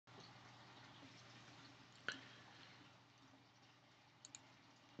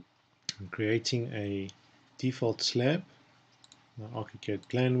creating a default slab, my ArchiCAD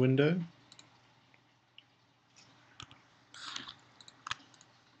plan window.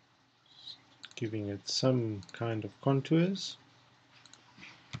 Giving it some kind of contours.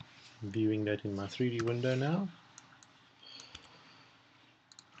 I'm viewing that in my 3D window now.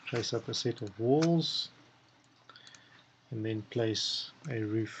 Trace up a set of walls and then place a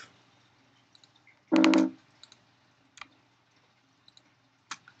roof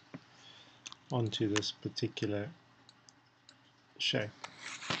onto this particular shape.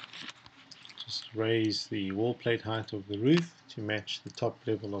 Just raise the wall plate height of the roof to match the top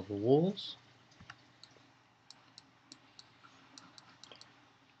level of the walls.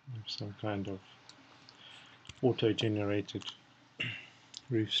 Some kind of auto-generated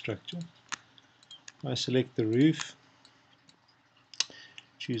roof structure. I select the roof,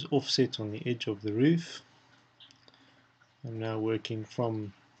 choose offset on the edge of the roof. I'm now working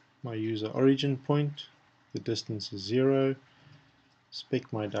from my user origin point. The distance is 0.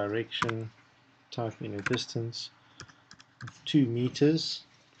 Spec my direction, type in a distance of 2 meters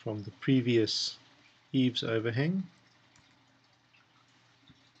from the previous eaves overhang,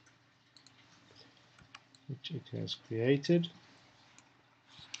 which it has created.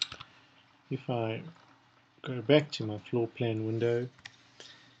 If I go back to my floor plan window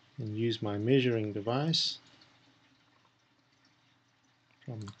and use my measuring device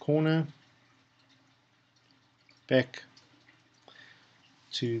from the corner back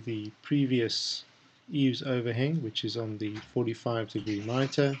to the previous eaves overhang, which is on the 45-degree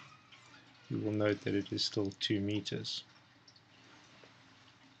miter, you will note that it is still 2 meters,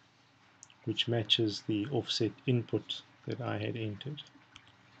 which matches the offset input that I had entered.